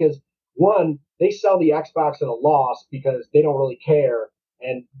matter because one, they sell the Xbox at a loss because they don't really care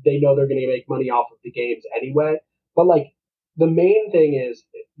and they know they're going to make money off of the games anyway. But like the main thing is,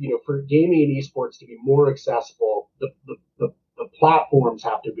 for gaming and esports to be more accessible, the platforms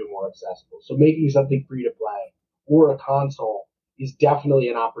have to be more accessible. So making something free to play or a console is definitely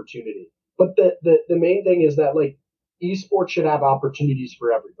an opportunity. But the main thing is that like esports should have opportunities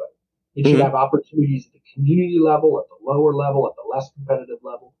for everybody. It should have opportunities at the community level, at the lower level, at the less competitive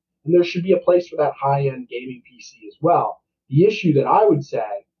level. And there should be a place for that high-end gaming PC as well. The issue that I would say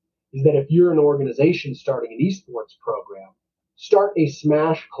is that if you're an organization starting an esports program, start a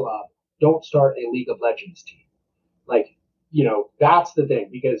Smash club. Don't start a League of Legends team. Like, that's the thing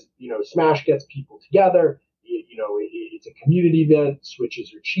because, Smash gets people together. It's a community event.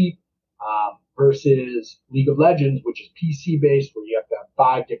 Switches are cheap. Versus League of Legends, which is PC based, where you have to have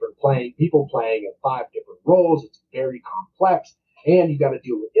 5 different people playing at 5 different roles. It's very complex, and you got to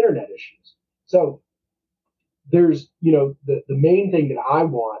deal with internet issues. So there's, the main thing that I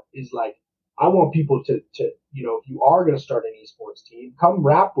want is like, I want people to if you are going to start an esports team, come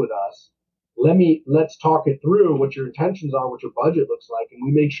rap with us. Let's talk it through what your intentions are, what your budget looks like, and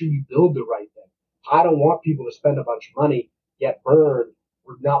we make sure you build the right thing. I don't want people to spend a bunch of money, get burned,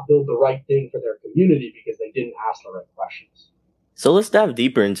 or not build the right thing for their community because they didn't ask the right questions. So let's dive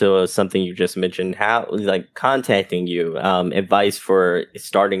deeper into something you just mentioned. How, like, contacting you, advice for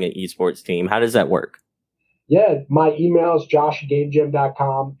starting an esports team. How does that work? Yeah, my email is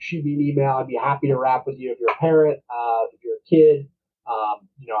josh@gamejam.com. Shoot me an email. I'd be happy to rap with you if you're a parent, if you're a kid.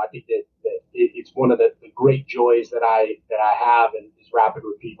 I think that it's one of the great joys that I have, and is rapping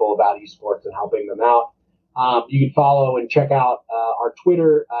with people about esports and helping them out. You can follow and check out our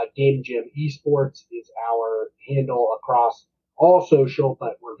Twitter. Game Jam Esports is our handle across all social,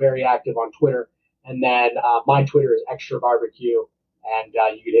 but we're very active on Twitter. And then my Twitter is Extra Barbecue, and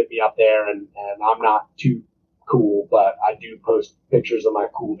you can hit me up there. And I'm not too cool, but I do post pictures of my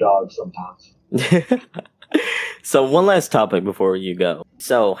cool dogs sometimes. So one last topic before you go.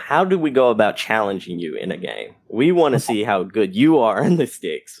 So how do we go about challenging you in a game? We want to see how good you are in the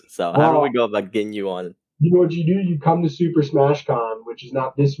sticks. So how do we go about getting you on? You know what you do? You come to Super Smash Con, which is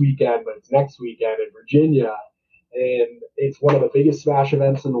not this weekend, but it's next weekend in Virginia. And it's one of the biggest Smash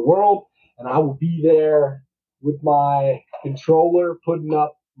events in the world. And I will be there with my controller putting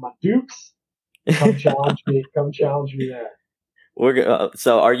up my dukes. Come challenge me. Come challenge me there.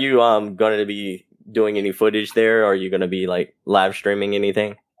 So are you going to be doing any footage there? Or are you going to be like live streaming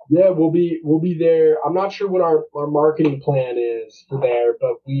anything? Yeah, we'll be there. I'm not sure what our marketing plan is for there,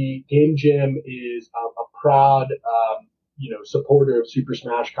 but Game Jam is a proud supporter of Super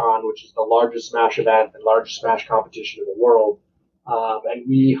Smash Con, which is the largest Smash event and largest Smash competition in the world. And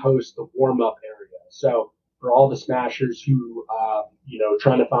we host the warm-up area. So for all the Smashers who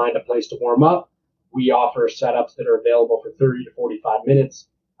trying to find a place to warm up, we offer setups that are available for 30 to 45 minutes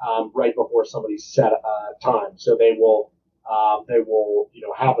right before somebody's set time. So they will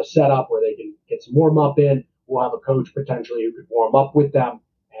have a setup where they can get some warm up in. We'll have a coach potentially who could warm up with them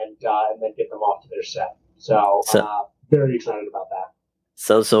and then get them off to their set. So very excited about that.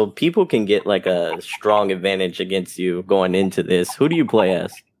 So people can get like a strong advantage against you going into this. Who do you play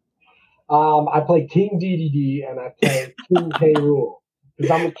as? I play King DDD and I play King K. Rule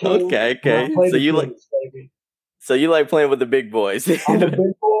because I'm a king. Okay. So you like playing with the big boys. I'm a big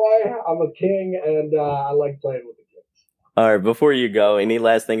boy. I'm a king, and I like playing with the kids. All right. Before you go, any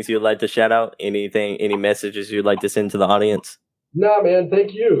last things you'd like to shout out? Any messages you'd like to send to the audience? No, man.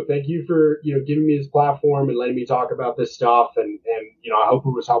 Thank you. Thank you for giving me this platform and letting me talk about this stuff. And I hope it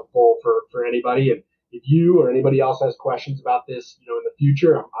was helpful for anybody. And if you or anybody else has questions about this, in the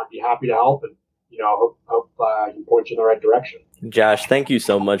future, I'd be happy to help. And hope I can point you in the right direction. Josh, thank you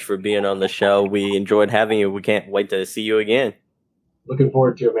so much for being on the show. We enjoyed having you. We can't wait to see you again. Looking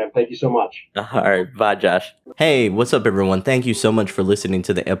forward to it, man. Thank you so much. All right. Bye, Josh. Hey, what's up, everyone? Thank you so much for listening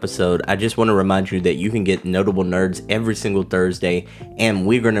to the episode. I just want to remind you that you can get Notable Nerds every single Thursday, and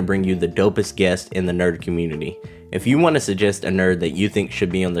we're going to bring you the dopest guest in the nerd community. If you want to suggest a nerd that you think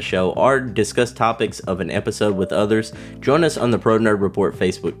should be on the show or discuss topics of an episode with others, join us on the Pro Nerd Report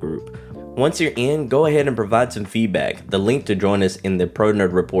Facebook group. Once you're in, go ahead and provide some feedback. The link to join us in the Pro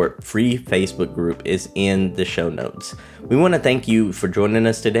Nerd Report free Facebook group is in the show notes. We want to thank you for joining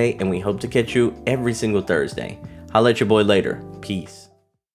us today, and we hope to catch you every single Thursday. Holla at your boy later. Peace.